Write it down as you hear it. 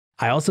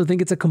I also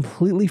think it's a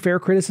completely fair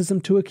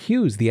criticism to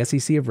accuse the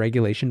SEC of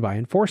regulation by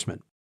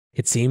enforcement.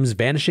 It seems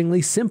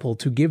vanishingly simple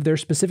to give their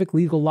specific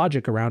legal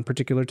logic around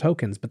particular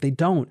tokens, but they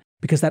don't,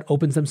 because that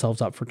opens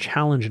themselves up for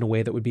challenge in a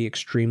way that would be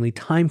extremely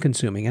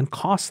time-consuming and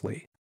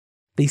costly.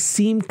 They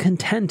seem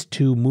content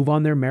to move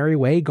on their merry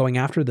way, going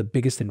after the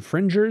biggest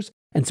infringers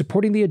and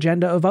supporting the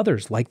agenda of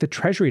others like the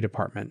Treasury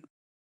Department,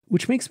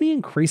 which makes me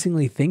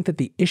increasingly think that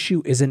the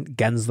issue isn't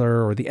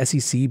Gensler or the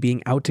SEC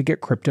being out to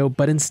get crypto,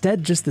 but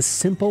instead just the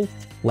simple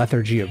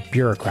lethargy of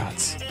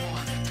bureaucrats.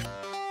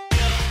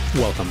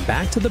 Welcome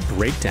back to The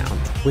Breakdown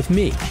with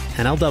me,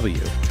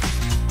 NLW.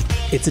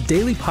 It's a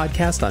daily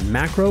podcast on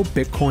macro,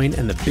 Bitcoin,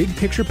 and the big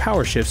picture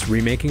power shifts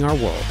remaking our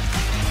world.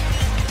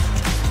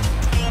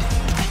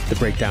 The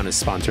Breakdown is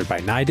sponsored by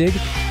NYDIG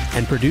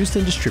and produced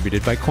and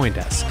distributed by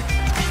CoinDesk.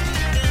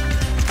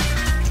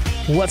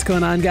 What's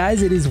going on,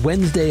 guys? It is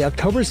Wednesday,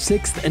 October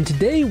 6th, and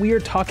today we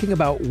are talking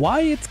about why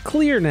it's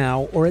clear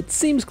now, or it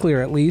seems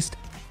clear at least,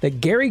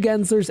 that Gary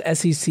Gensler's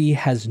SEC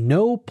has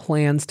no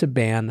plans to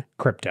ban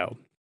crypto.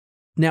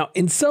 Now,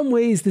 in some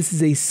ways, this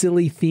is a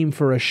silly theme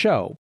for a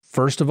show.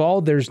 First of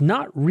all, there's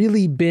not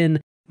really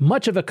been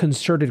much of a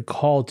concerted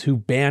call to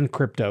ban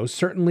crypto.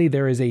 Certainly,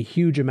 there is a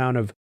huge amount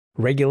of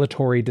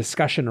regulatory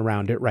discussion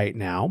around it right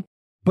now.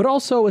 But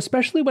also,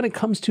 especially when it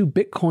comes to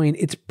Bitcoin,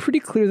 it's pretty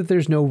clear that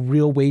there's no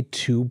real way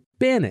to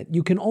ban it.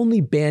 You can only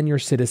ban your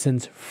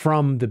citizens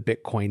from the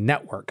Bitcoin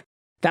network.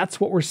 That's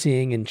what we're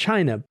seeing in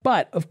China.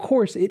 But of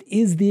course, it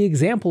is the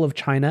example of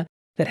China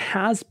that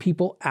has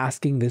people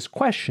asking this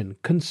question,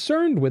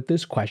 concerned with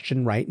this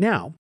question right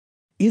now.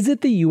 Is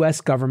it the US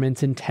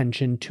government's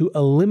intention to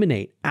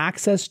eliminate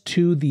access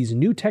to these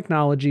new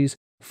technologies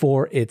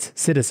for its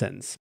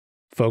citizens?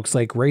 Folks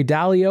like Ray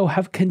Dalio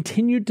have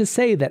continued to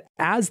say that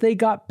as they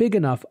got big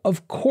enough,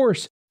 of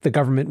course, the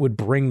government would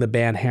bring the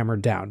ban hammer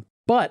down.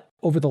 But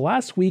over the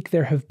last week,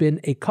 there have been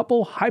a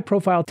couple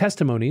high-profile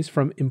testimonies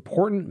from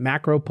important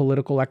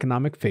macro-political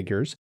economic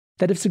figures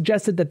that have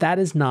suggested that that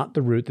is not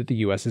the route that the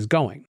US is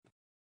going.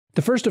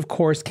 The first, of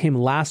course, came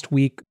last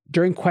week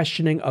during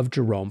questioning of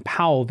Jerome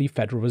Powell, the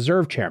Federal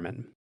Reserve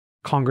Chairman.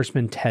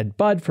 Congressman Ted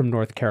Budd from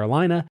North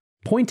Carolina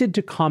pointed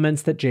to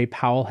comments that Jay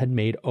Powell had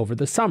made over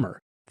the summer,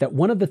 that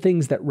one of the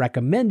things that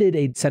recommended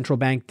a central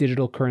bank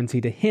digital currency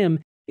to him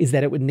is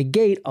that it would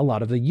negate a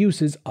lot of the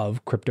uses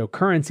of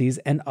cryptocurrencies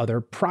and other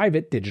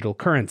private digital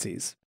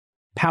currencies.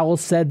 Powell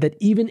said that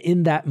even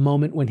in that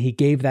moment when he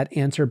gave that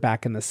answer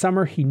back in the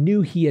summer, he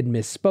knew he had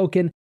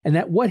misspoken, and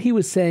that what he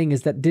was saying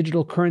is that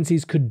digital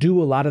currencies could do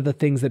a lot of the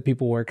things that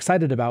people were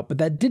excited about, but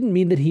that didn't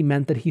mean that he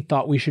meant that he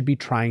thought we should be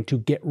trying to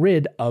get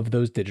rid of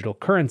those digital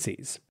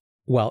currencies.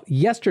 Well,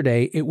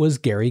 yesterday, it was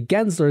Gary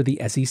Gensler, the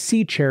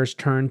SEC chair's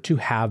turn to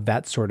have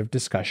that sort of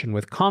discussion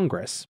with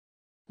Congress.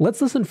 Let's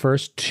listen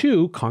first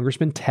to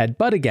Congressman Ted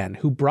Budd again,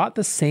 who brought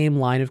the same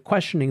line of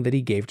questioning that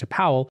he gave to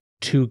Powell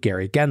to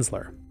Gary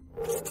Gensler.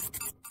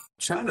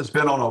 China's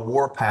been on a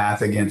war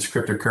path against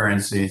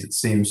cryptocurrencies, it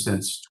seems,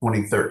 since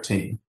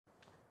 2013.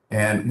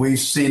 And we've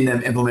seen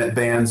them implement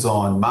bans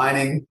on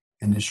mining,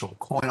 initial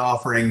coin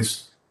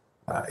offerings,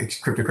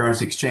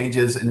 cryptocurrency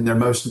exchanges, and in their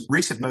most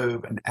recent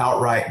move, an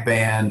outright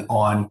ban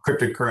on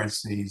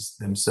cryptocurrencies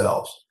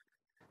themselves.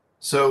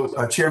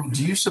 So, Chairman,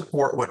 do you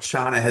support what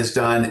China has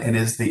done, and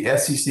is the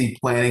SEC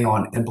planning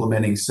on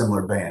implementing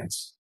similar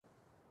bans?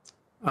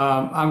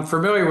 I'm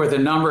familiar with a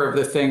number of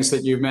the things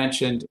that you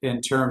mentioned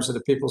in terms of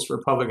the People's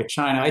Republic of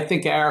China. I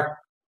think our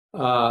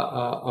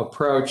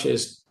approach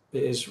is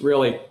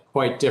really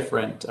quite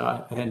different.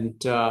 And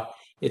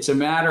it's a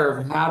matter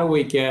of how do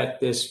we get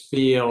this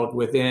field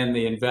within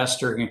the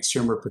investor and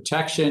consumer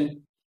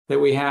protection that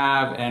we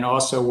have, and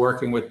also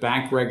working with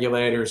bank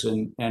regulators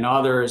and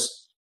others.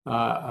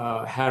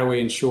 How do we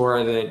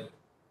ensure that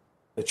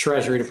the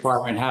Treasury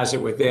Department has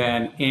it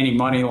within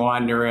anti-money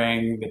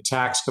laundering, the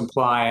tax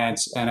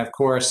compliance, and of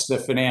course, the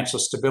financial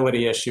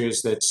stability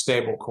issues that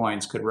stable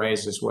coins could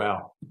raise as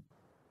well.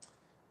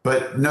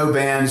 But no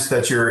bans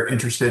that you're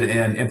interested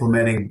in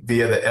implementing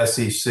via the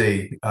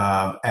SEC,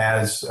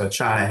 as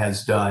China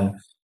has done,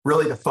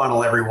 really to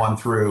funnel everyone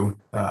through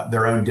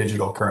their own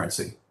digital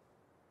currency?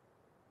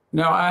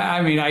 No,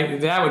 I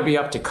mean, that would be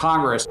up to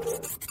Congress.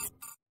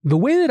 The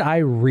way that I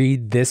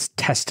read this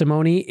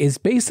testimony is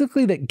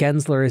basically that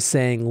Gensler is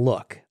saying,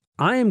 look,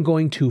 I am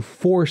going to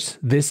force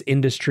this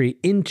industry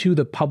into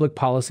the public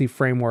policy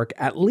framework,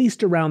 at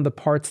least around the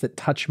parts that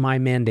touch my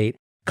mandate,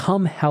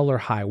 come hell or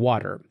high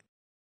water.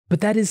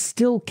 But that is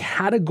still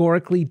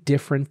categorically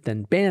different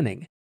than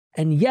banning.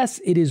 And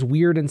yes, it is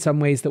weird in some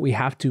ways that we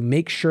have to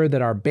make sure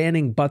that our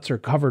banning butts are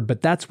covered,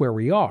 but that's where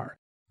we are.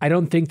 I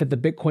don't think that the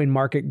Bitcoin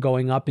market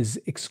going up is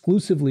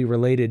exclusively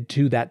related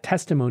to that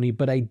testimony,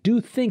 but I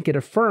do think it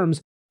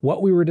affirms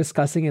what we were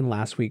discussing in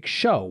last week's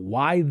show,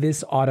 why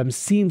this autumn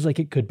seems like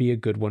it could be a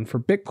good one for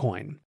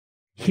Bitcoin.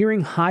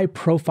 Hearing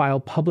high-profile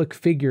public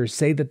figures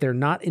say that they're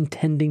not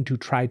intending to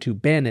try to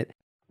ban it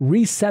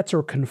resets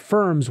or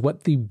confirms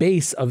what the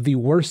base of the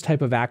worst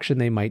type of action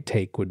they might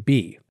take would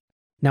be.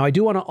 Now, I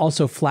do want to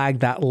also flag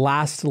that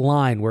last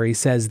line where he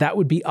says that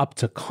would be up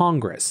to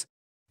Congress.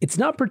 It's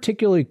not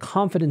particularly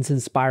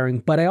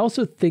confidence-inspiring, but I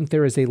also think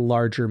there is a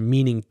larger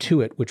meaning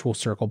to it, which we'll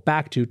circle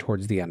back to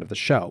towards the end of the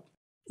show.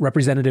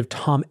 Representative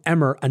Tom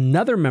Emmer,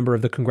 another member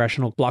of the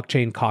Congressional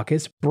Blockchain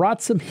Caucus,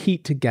 brought some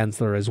heat to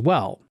Gensler as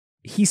well.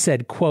 He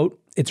said, quote,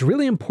 "It's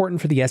really important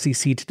for the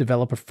SEC to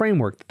develop a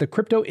framework that the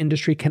crypto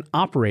industry can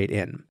operate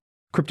in.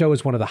 Crypto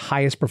is one of the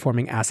highest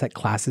performing asset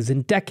classes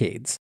in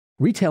decades.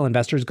 Retail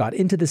investors got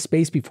into this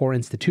space before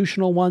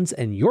institutional ones,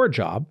 and your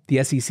job, the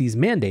SEC's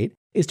mandate,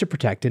 is to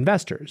protect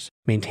investors,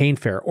 maintain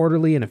fair,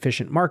 orderly, and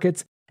efficient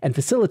markets, and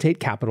facilitate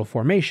capital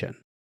formation.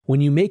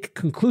 When you make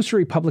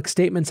conclusory public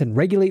statements and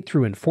regulate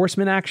through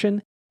enforcement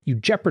action, you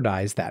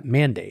jeopardize that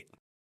mandate."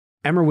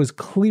 Emmer was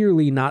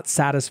clearly not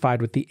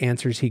satisfied with the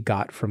answers he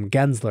got from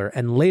Gensler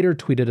and later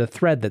tweeted a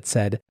thread that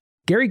said,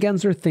 "Gary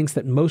Gensler thinks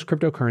that most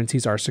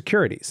cryptocurrencies are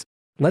securities.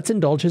 Let's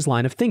indulge his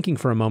line of thinking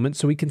for a moment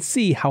so we can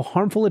see how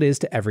harmful it is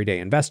to everyday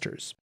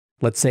investors.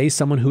 Let's say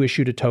someone who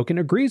issued a token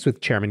agrees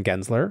with Chairman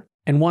Gensler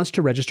and wants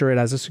to register it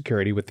as a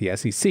security with the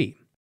SEC.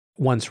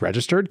 Once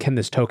registered, can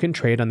this token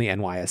trade on the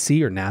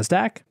NYSE or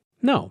NASDAQ?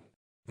 No.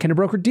 Can a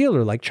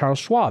broker-dealer like Charles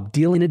Schwab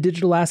deal in a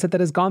digital asset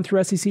that has gone through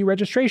SEC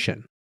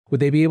registration?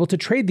 Would they be able to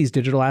trade these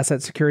digital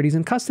asset securities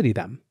and custody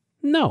them?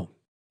 No.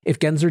 If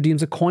Gensler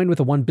deems a coin with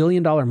a $1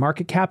 billion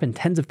market cap and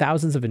tens of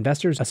thousands of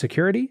investors a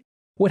security,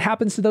 what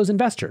happens to those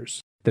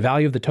investors? The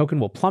value of the token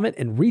will plummet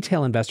and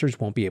retail investors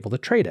won't be able to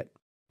trade it.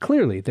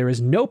 Clearly, there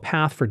is no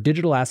path for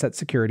digital asset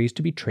securities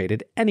to be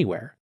traded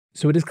anywhere.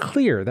 So it is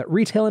clear that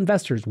retail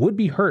investors would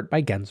be hurt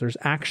by Gensler's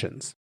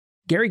actions.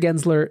 Gary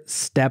Gensler,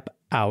 step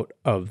out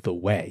of the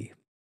way."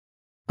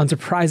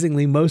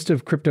 Unsurprisingly, most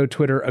of crypto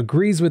Twitter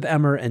agrees with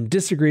Emmer and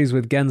disagrees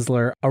with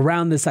Gensler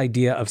around this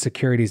idea of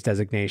securities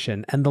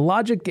designation, and the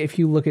logic, if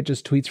you look at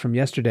just tweets from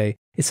yesterday,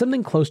 is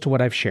something close to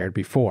what I've shared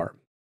before.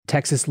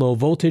 Texas Low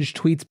Voltage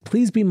tweets,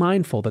 "Please be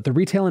mindful that the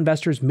retail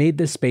investors made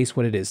this space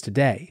what it is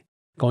today.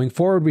 Going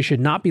forward, we should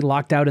not be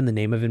locked out in the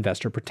name of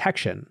investor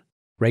protection.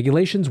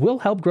 Regulations will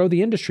help grow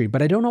the industry,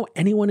 but I don't know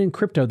anyone in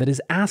crypto that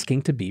is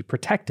asking to be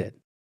protected."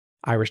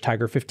 Irish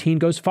Tiger 15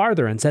 goes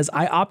farther and says,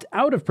 "I opt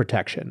out of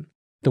protection.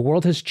 The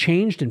world has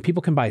changed and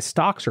people can buy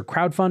stocks or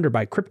crowdfund or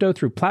buy crypto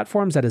through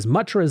platforms at as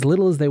much or as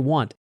little as they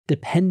want,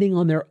 depending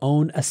on their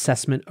own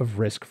assessment of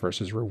risk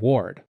versus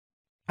reward."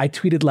 I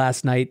tweeted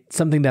last night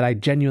something that I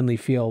genuinely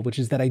feel, which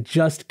is that I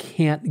just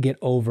can't get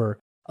over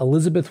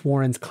Elizabeth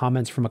Warren's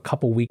comments from a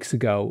couple weeks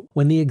ago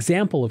when the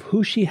example of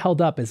who she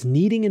held up as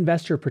needing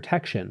investor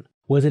protection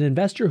was an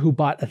investor who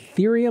bought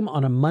Ethereum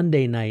on a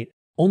Monday night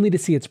only to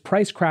see its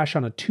price crash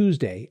on a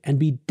Tuesday and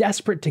be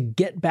desperate to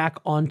get back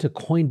onto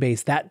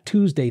Coinbase that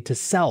Tuesday to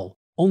sell,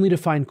 only to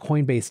find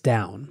Coinbase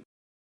down.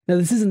 Now,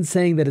 this isn't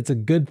saying that it's a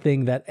good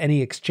thing that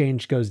any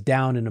exchange goes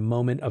down in a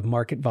moment of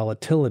market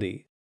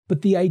volatility.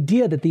 But the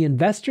idea that the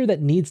investor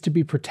that needs to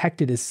be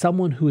protected is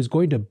someone who is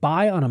going to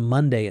buy on a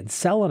Monday and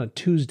sell on a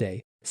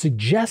Tuesday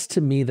suggests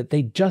to me that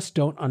they just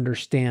don't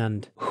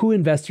understand who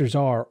investors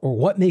are or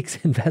what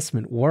makes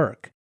investment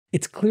work.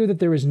 It's clear that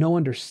there is no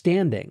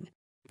understanding,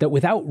 that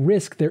without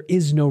risk, there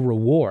is no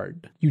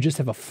reward. You just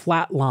have a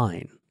flat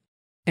line.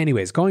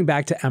 Anyways, going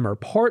back to Emmer,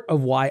 part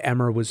of why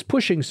Emmer was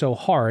pushing so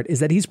hard is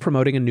that he's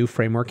promoting a new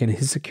framework in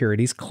his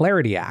Securities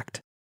Clarity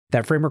Act.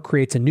 That framework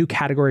creates a new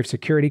category of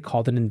security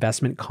called an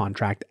investment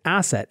contract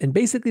asset. And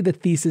basically the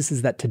thesis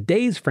is that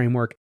today's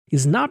framework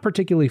is not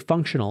particularly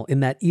functional in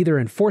that either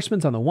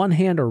enforcement on the one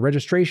hand or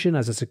registration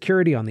as a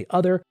security on the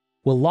other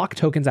will lock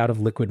tokens out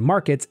of liquid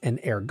markets and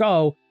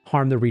ergo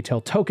harm the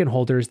retail token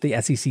holders the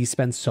SEC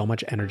spends so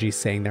much energy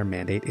saying their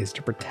mandate is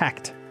to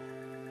protect.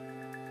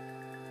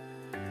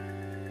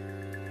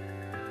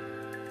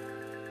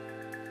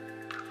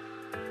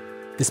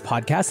 This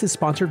podcast is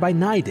sponsored by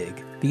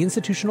NYDIG, the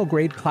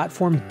institutional-grade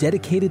platform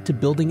dedicated to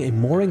building a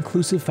more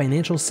inclusive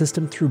financial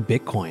system through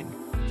Bitcoin.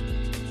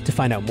 To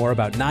find out more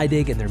about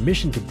NYDIG and their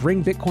mission to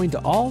bring Bitcoin to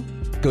all,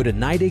 go to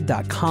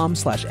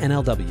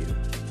NYDIG.com/NLW.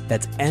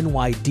 That's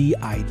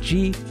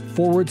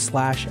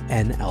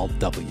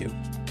NYDIG/NLW.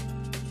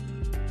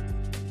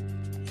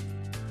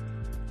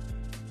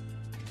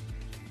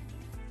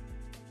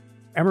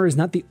 Emmer is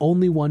not the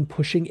only one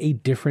pushing a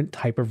different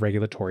type of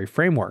regulatory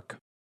framework.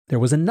 There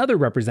was another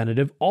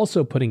representative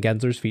also putting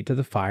Gensler's feet to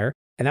the fire,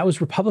 and that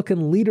was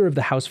Republican leader of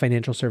the House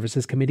Financial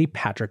Services Committee,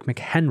 Patrick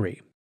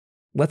McHenry.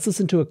 Let's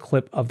listen to a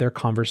clip of their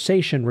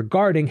conversation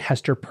regarding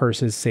Hester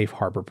Peirce's safe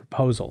harbor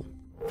proposal.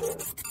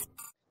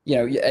 You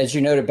know, as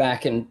you noted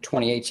back in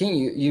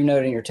 2018, you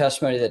noted in your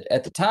testimony that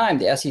at the time,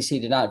 the SEC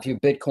did not view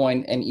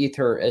Bitcoin and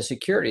Ether as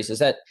securities. Is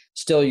that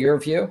still your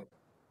view?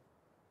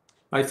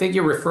 I think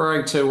you're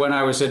referring to when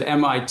I was at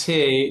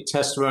MIT,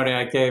 testimony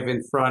I gave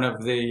in front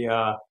of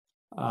the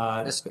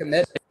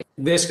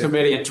this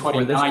committee in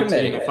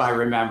 2019, if I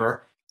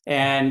remember.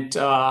 And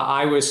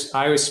I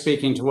was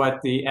speaking to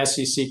what the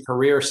SEC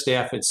career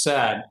staff had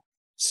said.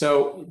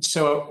 So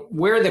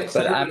where the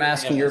but I'm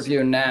asking your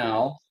view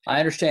now. I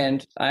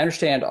understand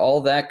all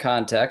that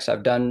context.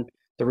 I've done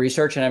the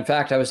research, and in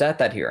fact, I was at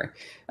that hearing.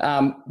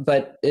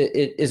 But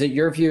is it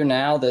your view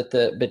now that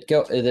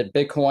that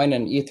Bitcoin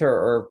and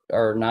Ether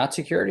are not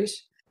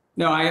securities?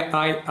 No,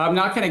 I'm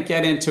not going to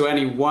get into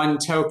any one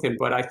token,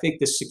 but I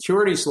think the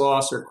securities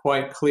laws are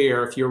quite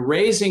clear. If you're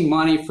raising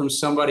money from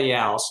somebody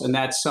else, and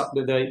that's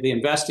something the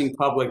investing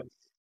public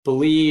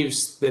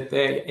believes that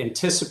they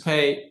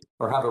anticipate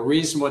or have a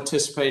reasonable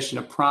anticipation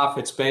of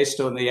profits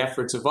based on the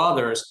efforts of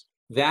others,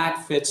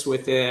 that fits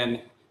within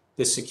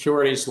the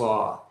securities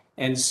law.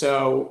 And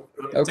so,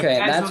 okay,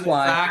 and that's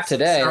why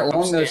today,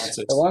 along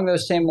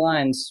those same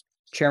lines,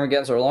 Chairman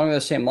Gensler, along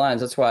those same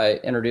lines, that's why I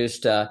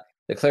introduced the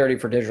Clarity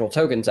for Digital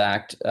Tokens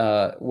Act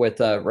with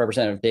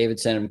Representative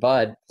Davidson and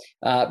Budd,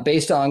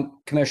 based on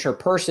Commissioner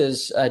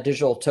Peirce's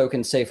digital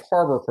token safe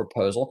harbor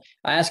proposal.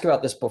 I asked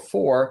about this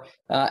before.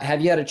 Have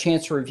you had a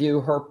chance to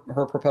review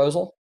her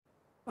proposal?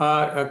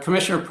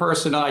 Commissioner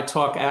Peirce and I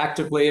talk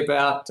actively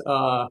about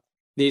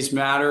these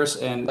matters,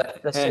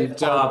 but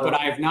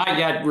I have not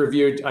yet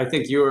reviewed. I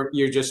think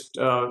you just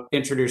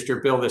introduced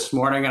your bill this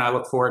morning, and I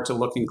look forward to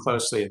looking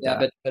closely at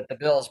that. But the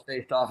bill is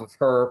based off of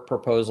her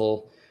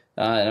proposal.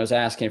 And I was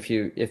asking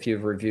if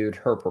you've reviewed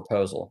her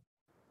proposal.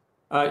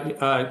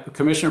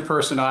 Commissioner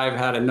Peirce and I have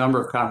had a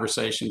number of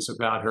conversations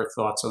about her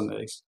thoughts on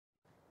these.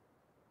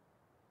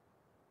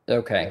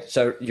 Okay,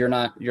 so you're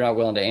not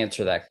willing to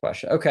answer that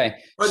question. Okay,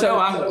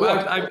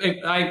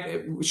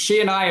 she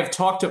and I have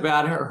talked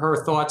about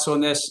her thoughts on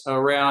this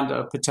around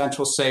a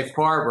potential safe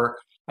harbor.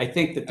 I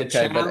think that the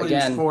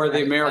challenge for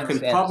the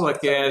American public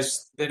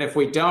is that if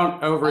we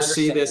don't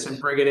oversee this and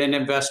bring it in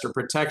investor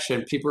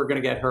protection, people are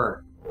going to get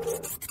hurt.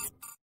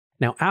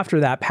 Now, after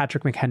that,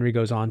 Patrick McHenry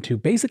goes on to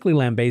basically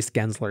lambaste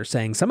Gensler,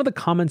 saying some of the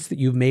comments that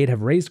you've made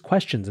have raised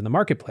questions in the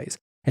marketplace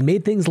and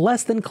made things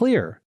less than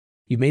clear.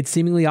 You've made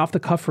seemingly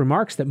off-the-cuff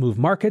remarks that move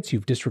markets.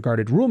 You've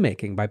disregarded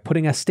rulemaking by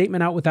putting a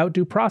statement out without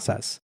due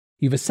process.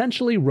 You've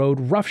essentially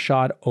rode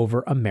roughshod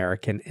over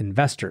American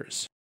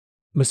investors.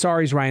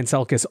 Messari's Ryan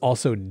Selkis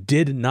also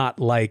did not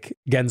like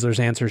Gensler's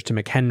answers to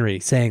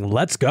McHenry, saying,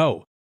 "Let's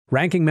go.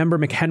 Ranking member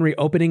McHenry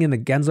opening in the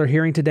Gensler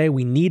hearing today,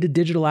 we need a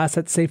digital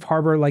asset safe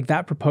harbor like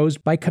that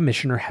proposed by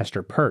Commissioner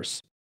Hester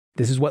Peirce.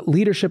 This is what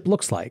leadership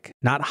looks like,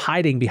 not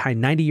hiding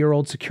behind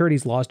 90-year-old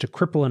securities laws to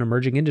cripple an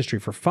emerging industry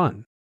for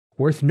fun."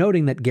 Worth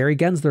noting that Gary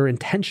Gensler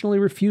intentionally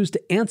refused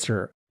to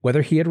answer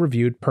whether he had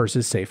reviewed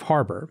Peirce's safe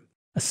harbor.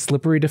 A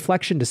slippery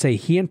deflection to say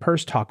he and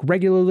Peirce talk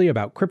regularly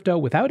about crypto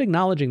without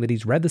acknowledging that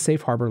he's read the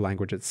safe harbor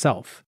language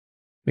itself.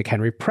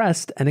 McHenry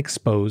pressed and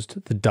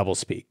exposed the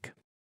doublespeak.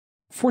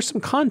 For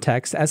some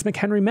context, as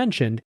McHenry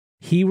mentioned,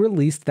 he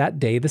released that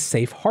day the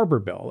Safe Harbor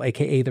Bill,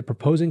 aka the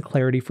Proposing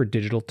Clarity for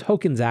Digital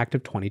Tokens Act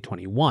of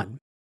 2021.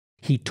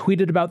 He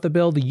tweeted about the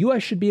bill, "The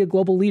US should be a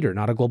global leader,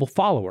 not a global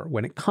follower,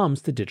 when it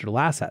comes to digital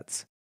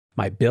assets.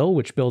 My bill,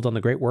 which builds on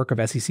the great work of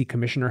SEC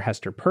Commissioner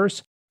Hester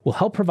Peirce, will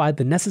help provide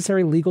the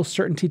necessary legal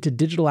certainty to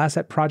digital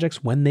asset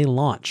projects when they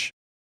launch."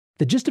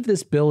 The gist of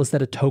this bill is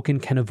that a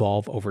token can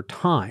evolve over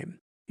time.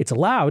 It's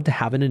allowed to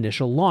have an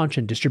initial launch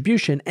and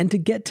distribution and to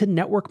get to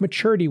network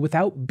maturity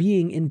without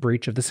being in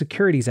breach of the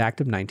Securities Act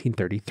of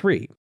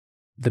 1933.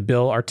 The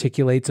bill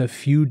articulates a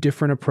few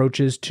different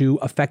approaches to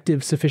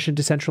effective sufficient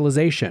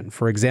decentralization.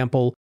 For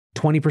example,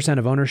 20%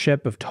 of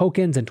ownership of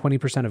tokens and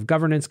 20% of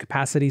governance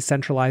capacity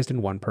centralized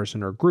in one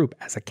person or group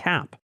as a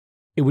cap.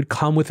 It would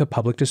come with a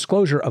public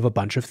disclosure of a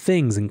bunch of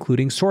things,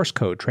 including source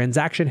code,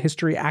 transaction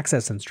history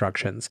access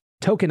instructions,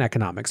 token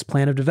economics,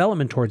 plan of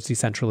development towards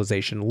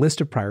decentralization, list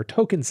of prior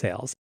token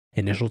sales,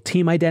 initial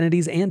team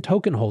identities and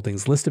token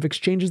holdings, list of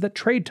exchanges that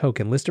trade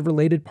token, list of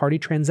related party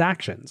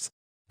transactions.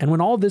 And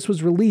when all of this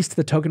was released,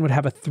 the token would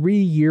have a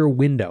 3-year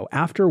window,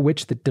 after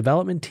which the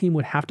development team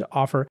would have to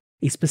offer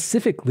a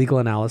specific legal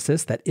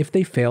analysis that if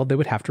they failed, they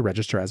would have to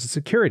register as a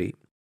security.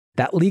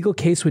 That legal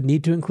case would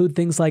need to include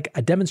things like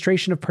a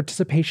demonstration of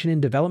participation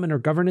in development or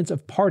governance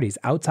of parties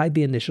outside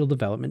the initial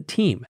development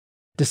team,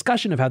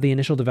 discussion of how the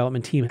initial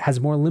development team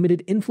has more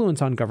limited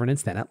influence on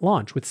governance than at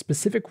launch, with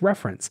specific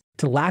reference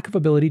to lack of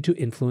ability to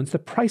influence the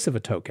price of a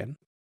token,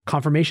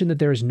 confirmation that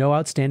there is no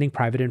outstanding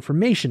private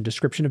information,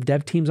 description of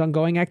dev team's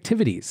ongoing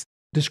activities,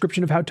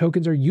 description of how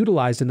tokens are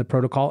utilized in the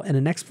protocol, and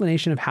an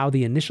explanation of how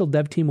the initial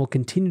dev team will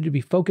continue to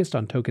be focused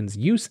on tokens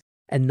use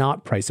and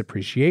not price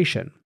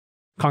appreciation.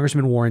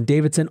 Congressman Warren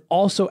Davidson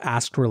also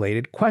asked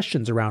related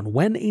questions around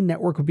when a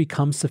network would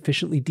become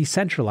sufficiently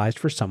decentralized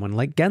for someone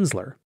like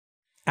Gensler.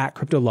 At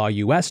Crypto Law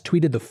US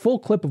tweeted the full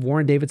clip of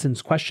Warren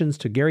Davidson's questions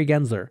to Gary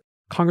Gensler.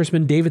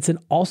 Congressman Davidson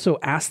also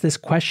asked this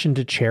question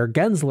to Chair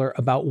Gensler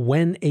about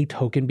when a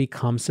token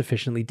becomes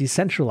sufficiently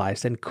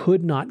decentralized and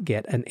could not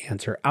get an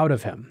answer out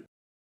of him.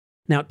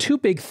 Now, two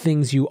big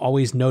things you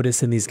always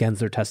notice in these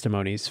Gensler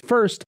testimonies.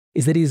 First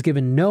is that he's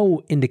given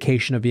no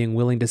indication of being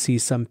willing to see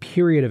some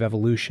period of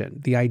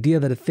evolution, the idea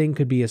that a thing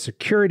could be a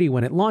security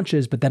when it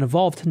launches, but then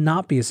evolve to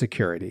not be a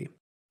security.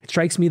 It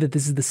strikes me that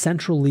this is the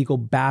central legal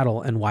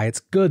battle and why it's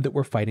good that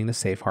we're fighting the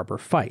safe harbor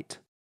fight.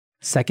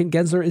 Second,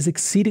 Gensler is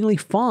exceedingly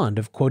fond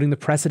of quoting the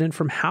precedent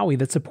from Howey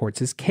that supports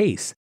his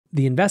case,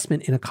 the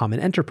investment in a common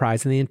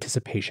enterprise and the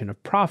anticipation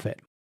of profit.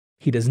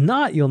 He does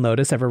not, you'll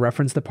notice, ever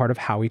reference the part of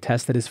Howey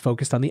test that is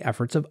focused on the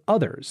efforts of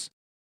others.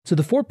 So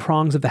the 4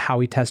 prongs of the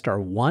Howey test are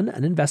 1,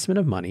 an investment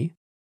of money,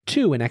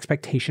 2, an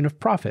expectation of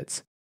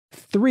profits,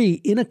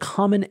 3, in a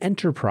common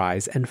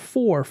enterprise, and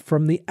 4,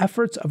 from the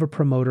efforts of a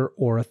promoter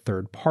or a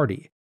third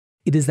party.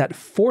 It is that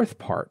fourth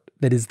part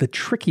that is the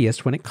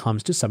trickiest when it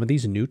comes to some of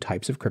these new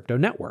types of crypto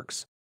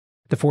networks.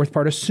 The fourth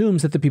part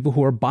assumes that the people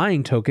who are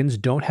buying tokens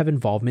don't have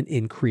involvement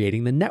in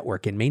creating the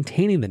network, in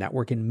maintaining the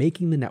network, and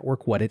making the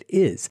network what it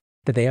is,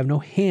 that they have no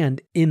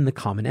hand in the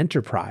common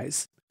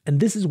enterprise. And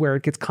this is where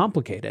it gets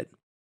complicated.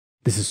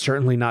 This is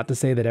certainly not to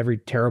say that every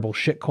terrible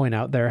shitcoin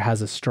out there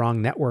has a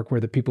strong network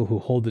where the people who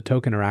hold the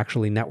token are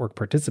actually network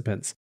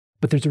participants.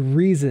 But there's a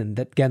reason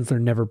that Gensler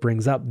never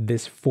brings up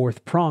this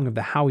fourth prong of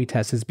the Howey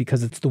test, is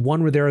because it's the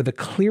one where there are the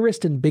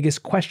clearest and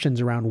biggest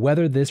questions around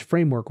whether this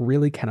framework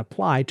really can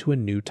apply to a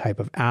new type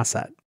of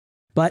asset.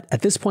 But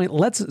at this point,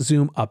 let's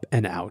zoom up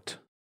and out.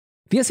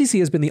 The SEC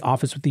has been the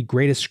office with the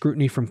greatest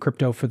scrutiny from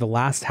crypto for the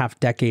last half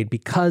decade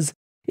because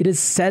it has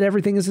said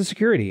everything is a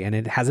security, and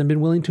it hasn't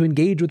been willing to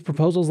engage with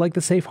proposals like the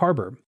safe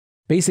harbor.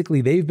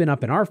 Basically, they've been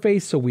up in our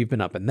face, so we've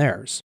been up in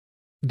theirs.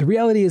 The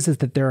reality is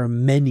that there are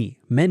many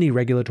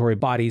regulatory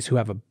bodies who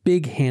have a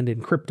big hand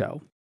in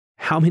crypto.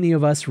 How many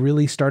of us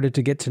really started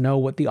to get to know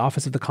what the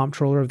Office of the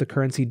Comptroller of the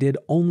Currency did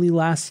only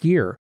last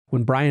year,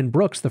 when Brian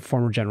Brooks, the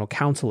former general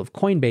counsel of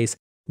Coinbase,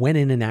 went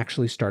in and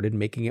actually started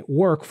making it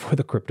work for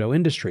the crypto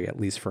industry, at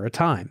least for a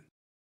time?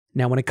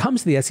 Now, when it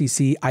comes to the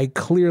SEC, I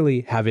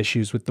clearly have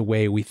issues with the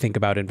way we think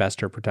about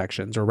investor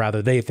protections, or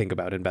rather they think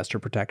about investor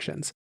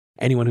protections.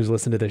 Anyone who's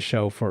listened to this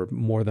show for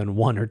more than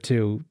 1 or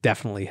 2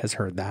 definitely has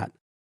heard that.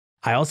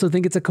 I also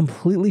think it's a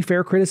completely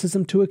fair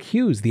criticism to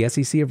accuse the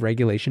SEC of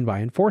regulation by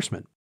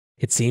enforcement.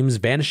 It seems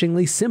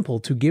vanishingly simple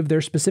to give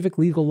their specific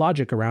legal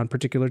logic around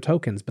particular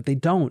tokens, but they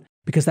don't,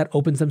 because that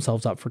opens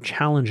themselves up for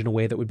challenge in a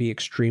way that would be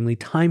extremely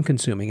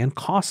time-consuming and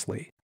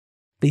costly.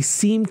 They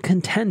seem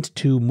content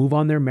to move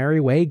on their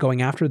merry way,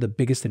 going after the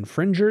biggest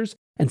infringers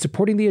and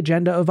supporting the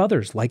agenda of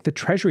others, like the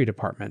Treasury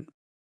Department.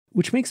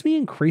 Which makes me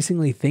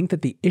increasingly think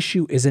that the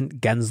issue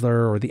isn't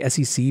Gensler or the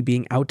SEC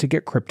being out to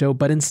get crypto,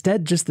 but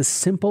instead just the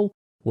simple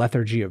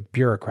lethargy of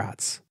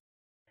bureaucrats.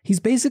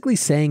 He's basically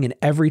saying in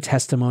every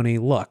testimony,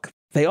 look,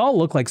 they all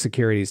look like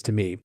securities to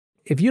me.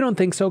 If you don't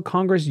think so,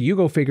 Congress, you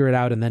go figure it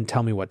out and then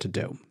tell me what to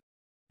do.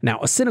 Now,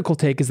 a cynical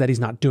take is that he's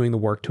not doing the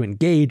work to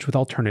engage with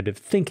alternative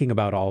thinking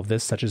about all of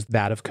this, such as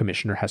that of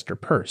Commissioner Hester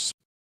Peirce.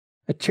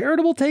 A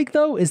charitable take,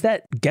 though, is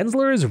that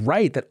Gensler is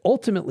right that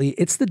ultimately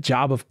it's the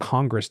job of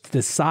Congress to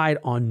decide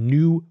on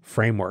new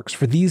frameworks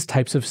for these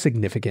types of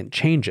significant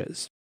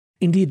changes.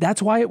 Indeed,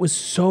 that's why it was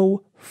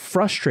so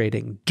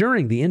frustrating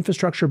during the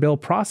infrastructure bill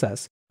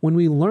process when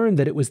we learned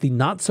that it was the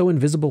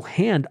not-so-invisible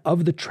hand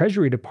of the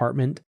Treasury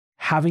Department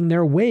having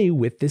their way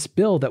with this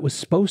bill that was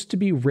supposed to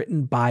be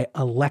written by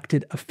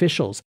elected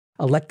officials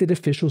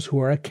who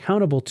are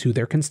accountable to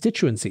their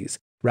constituencies,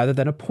 rather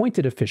than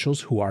appointed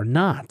officials who are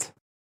not.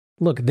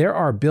 Look, there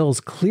are bills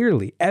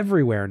clearly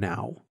everywhere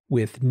now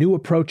with new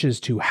approaches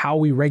to how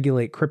we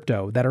regulate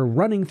crypto that are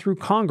running through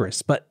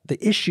Congress, but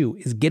the issue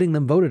is getting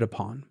them voted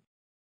upon.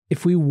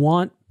 If we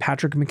want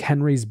Patrick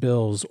McHenry's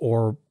bills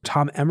or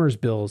Tom Emmer's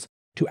bills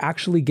to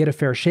actually get a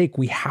fair shake,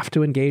 we have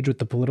to engage with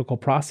the political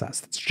process.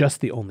 That's just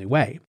the only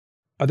way.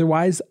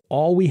 Otherwise,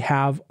 all we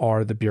have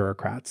are the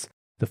bureaucrats,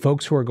 the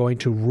folks who are going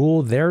to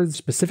rule their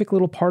specific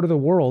little part of the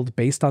world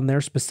based on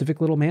their specific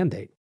little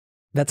mandate.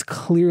 That's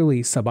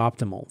clearly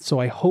suboptimal, so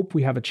I hope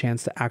we have a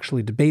chance to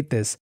actually debate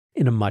this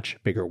in a much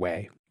bigger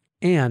way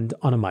and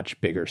on a much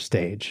bigger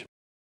stage.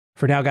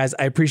 For now, guys,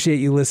 I appreciate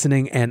you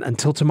listening, and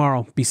until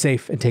tomorrow, be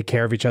safe and take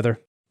care of each other.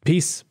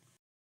 Peace.